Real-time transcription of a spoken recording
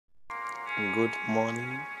Good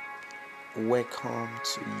morning. Welcome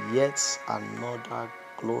to yet another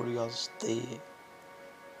glorious day,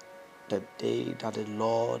 the day that the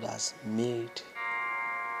Lord has made.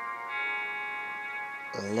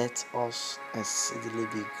 Let us exceedingly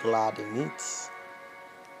be glad in it.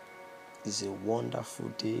 It's a wonderful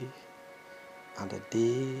day, and a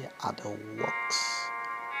day at the works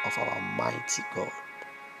of our mighty God,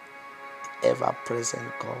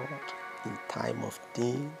 ever-present God in time of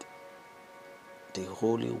need, the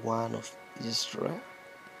Holy One of Israel,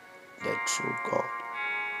 the true God,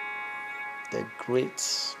 the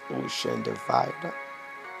great ocean divider,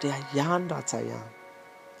 the I am that I am,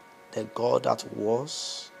 the God that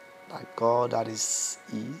was, the God that is,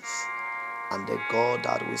 and the God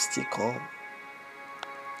that will still come,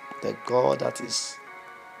 the God that is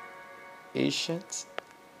ancient,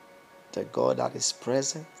 the God that is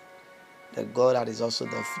present, the God that is also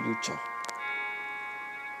the future.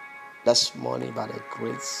 This morning, by the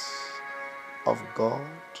grace of God,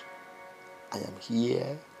 I am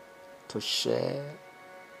here to share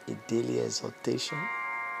a daily exhortation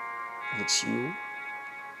with you.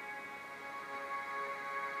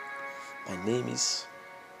 My name is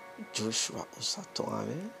Joshua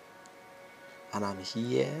Osatohanmwen, and I'm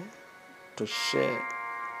here to share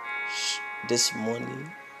this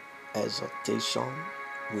morning exhortation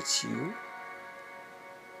with you.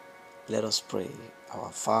 Let us pray.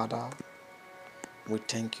 Our Father, we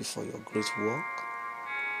thank you for your great work,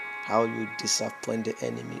 how you disappoint the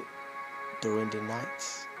enemy during the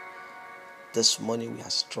night. This morning we are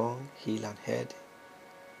strong, healed and heard.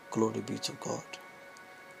 Glory be to God.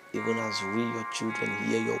 Even as we, your children,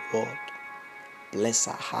 hear your word, bless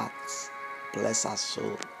our hearts, bless our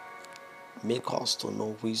soul. Make us to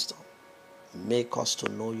know wisdom. Make us to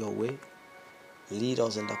know your way. Lead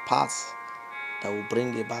us in the path that will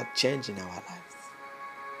bring about change in our lives.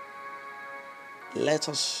 Let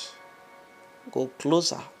us go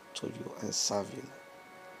closer to you and serve you,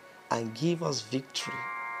 and give us victory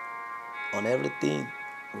on everything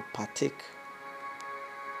we partake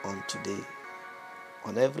on today,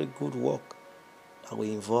 on every good work that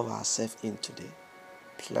we involve ourselves in today.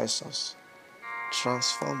 Bless us,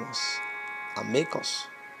 transform us, and make us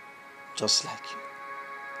just like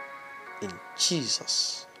you. In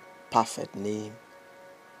Jesus' perfect name,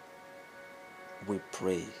 we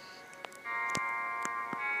pray.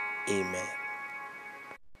 Amen.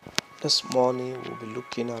 This morning we'll be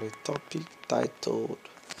looking at a topic titled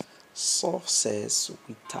Success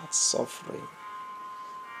Without Suffering.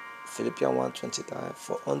 Philippians 1:29,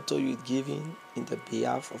 for unto you given in the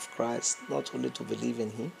behalf of Christ, not only to believe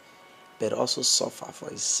in him, but also suffer for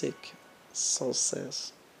his sake.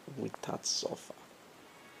 Success without suffer.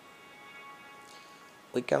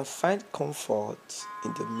 We can find comfort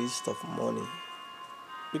in the midst of mourning,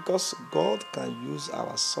 because God can use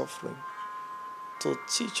our suffering to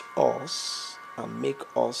teach us and make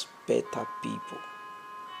us better people.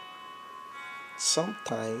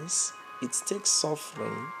 Sometimes it takes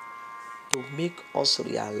suffering to make us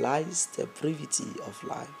realize the brevity of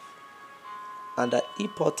life and the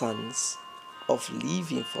importance of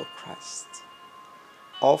living for Christ.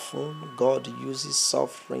 Often God uses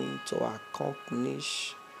suffering to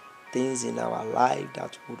accomplish things in our life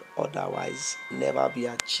that would otherwise never be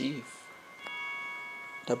achieved.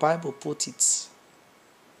 The Bible puts it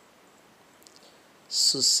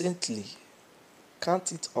succinctly.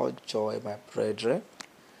 Count it all joy, my brethren,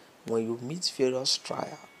 when you meet various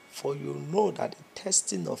trials, for you know that the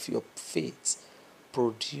testing of your faith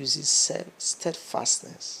produces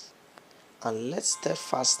steadfastness. And let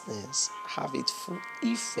steadfastness have its full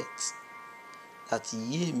effect, that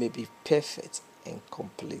ye may be perfect and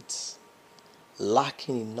complete,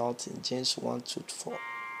 lacking in nothing. James 1:2-4.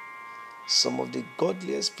 Some of the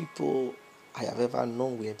godliest people I have ever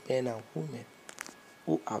known were men and women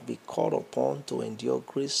who have been called upon to endure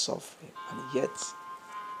great suffering, and yet,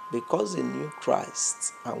 because they knew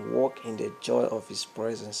Christ and walk in the joy of his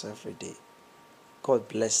presence every day, God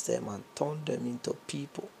blessed them and turned them into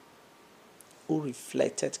people who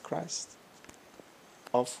reflected Christ.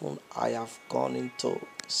 Often I have gone into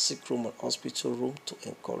sick room or hospital room to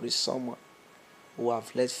encourage someone who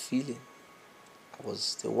have left feeling. I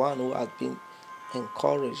was the one who had been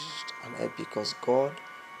encouraged and helped, because God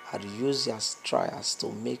had used their trials to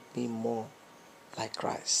make me more like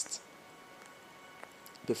Christ.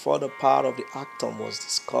 Before the power of the atom was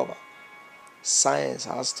discovered, science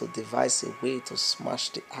has to devise a way to smash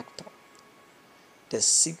the atom. The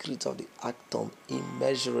secret of the atom,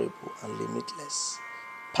 immeasurable and limitless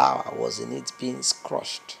power, was in its being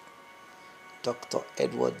crushed. Dr.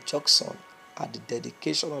 Edward Johnson, at the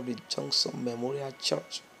dedication of the Johnson Memorial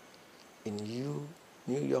Church, in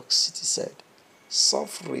New York City said,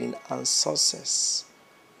 suffering and success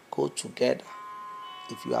go together.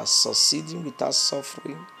 If you are succeeding without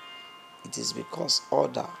suffering, it is because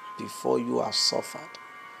others before you have suffered.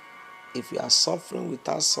 If you are suffering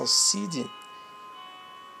without succeeding,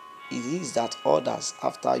 it is that others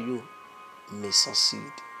after you may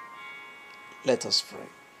succeed. Let us pray.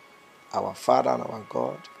 Our Father and our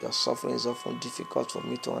God, your suffering is often difficult for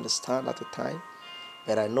me to understand at the time,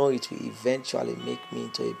 but I know it will eventually make me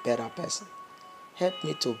into a better person. Help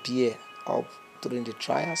me to bear up during the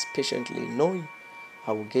trials patiently, knowing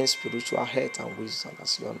I will gain spiritual health and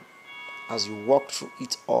wisdom as you walk through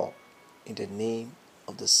it all. In the name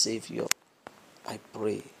of the Savior, I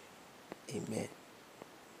pray. Amen.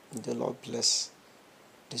 May the Lord bless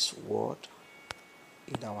this word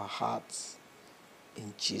in our hearts.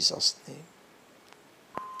 In Jesus' name.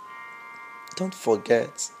 Don't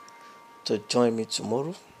forget to join me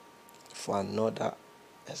tomorrow for another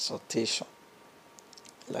exhortation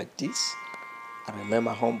like this. I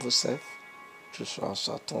remember humble self, Joshua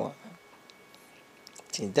Osatohanmwen.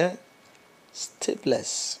 Till then, stay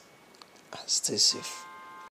blessed and stay safe.